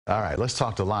All right, let's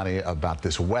talk to Lonnie about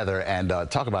this weather and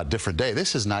talk about a different day.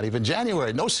 This is not even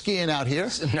January. No skiing out here.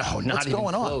 No, not What's even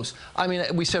going close. on? I mean,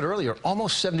 we said earlier,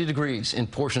 almost 70 degrees in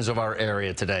portions of our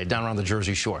area today, down around the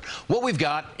Jersey Shore. What we've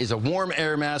got is a warm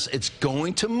air mass. It's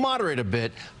going to moderate a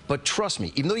bit, but trust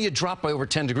me, even though you drop by over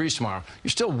 10 degrees tomorrow,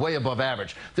 you're still way above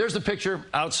average. There's the picture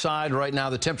outside right now.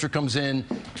 The temperature comes in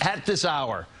at this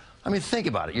hour. I mean, think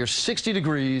about it. You're 60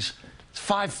 degrees. It's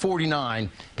 5:49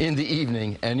 in the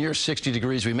evening, and you're 60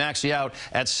 degrees. We max you out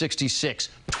at 66,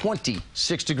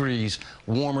 26 degrees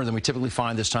warmer than we typically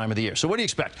find this time of the year. So what do you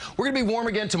expect? We're going to be warm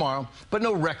again tomorrow, but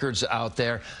no records out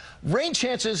there. Rain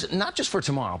chances, not just for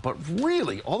tomorrow, but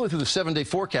really all the way through the 7-day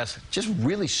forecast, just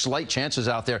really slight chances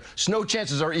out there. Snow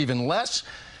chances are even less,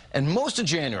 and most of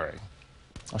January,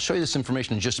 I'll show you this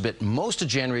information in just a bit. Most of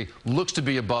January looks to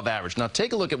be above average. Now,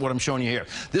 take a look at what I'm showing you here.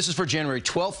 This is for January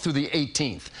 12th through the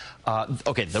 18th.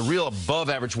 Okay, the real above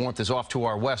average warmth is off to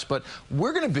our west, but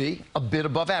we're going to be a bit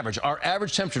above average. Our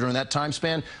average temperature during that time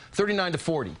span, 39 to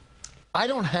 40. I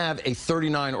don't have a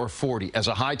 39 or 40 as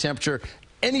a high temperature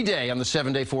any day on the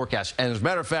 7-day forecast. And as a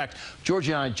matter of fact,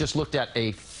 Georgie and I just looked at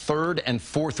a 3rd and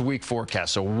 4th week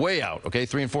forecast, so way out, okay,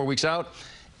 3 and 4 weeks out.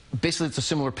 Basically, it's a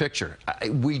similar picture.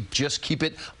 We just keep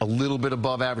it a little bit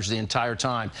above average the entire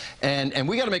time. And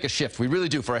we got to make a shift. We really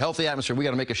do. For a healthy atmosphere, we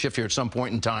got to make a shift here at some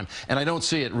point in time. And I don't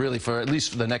see it really for at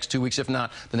least the next 2 weeks, if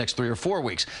not the next 3 or 4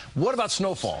 weeks. What about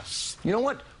snowfall? You know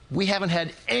what? We haven't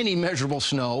had any measurable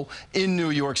snow in New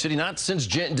York City, not since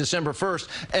December 1st.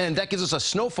 And that gives us a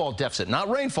snowfall deficit, not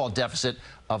rainfall deficit,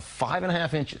 of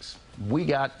 5.5 inches. We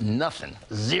got nothing,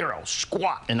 zero,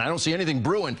 squat, and I don't see anything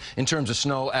brewing in terms of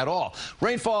snow at all.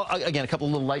 Rainfall, again, a couple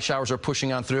of little light showers are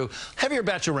pushing on through. Heavier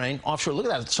batch of rain offshore. Look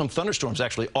at that, some thunderstorms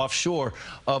actually offshore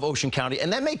of Ocean County,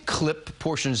 and that may clip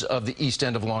portions of the east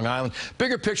end of Long Island.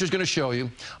 Bigger picture is going to show you.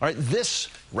 All right, this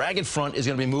ragged front is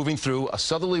going to be moving through. A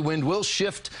southerly wind will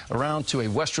shift around to a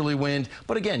westerly wind,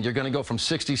 but again, you're going to go from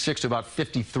 66 to about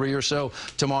 53 or so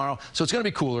tomorrow. So it's going to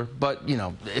be cooler, but, you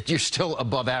know, you're still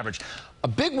above average. A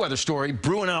big weather story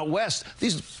brewing out west.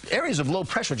 These areas of low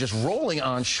pressure just rolling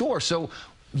on shore. So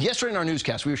yesterday in our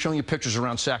newscast, we were showing you pictures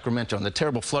around Sacramento and the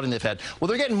terrible flooding they've had. Well,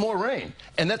 they're getting more rain,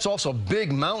 and that's also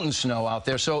big mountain snow out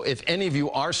there. So if any of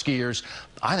you are skiers,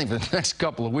 I think for the next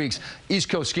couple of weeks, East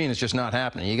Coast skiing is just not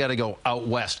happening. You got to go out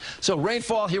west. So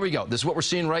rainfall, here we go. This is what we're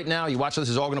seeing right now. You watch this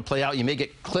is all going to play out. You may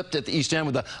get clipped at the east end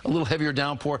with a little heavier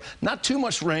downpour. Not too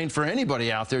much rain for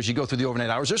anybody out there as you go through the overnight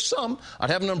hours. There's some.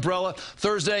 I'd have an umbrella.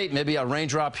 Thursday, maybe a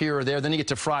raindrop here or there. Then you get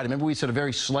to Friday. Remember we said a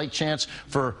very slight chance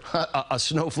for a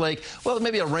snowflake? Well,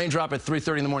 maybe a raindrop at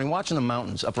 3:30 in the morning. Watching the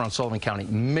mountains up around Sullivan County.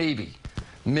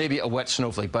 Maybe a wet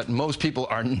snowflake, but most people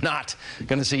are not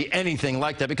going to see anything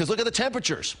like that because look at the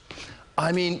temperatures.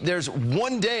 I mean, there's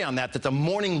one day on that the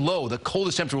morning low, the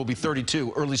coldest temperature will be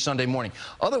 32 early Sunday morning.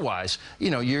 Otherwise,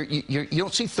 you know, you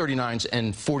don't see 39s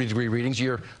and 40-degree readings.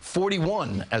 You're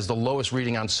 41 as the lowest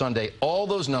reading on Sunday. All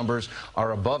those numbers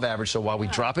are above average. So while we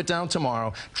drop it down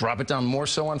tomorrow, drop it down more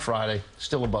so on Friday,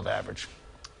 still above average.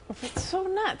 It's so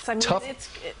nuts. I mean, Tough.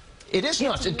 It is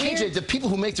nuts. And KJ, the people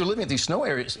who make their living at these snow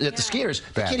areas, at the skiers,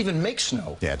 they can't even make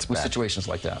snow with situations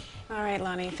like that. All right,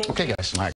 Lonnie. Thank you. Okay, guys. All right.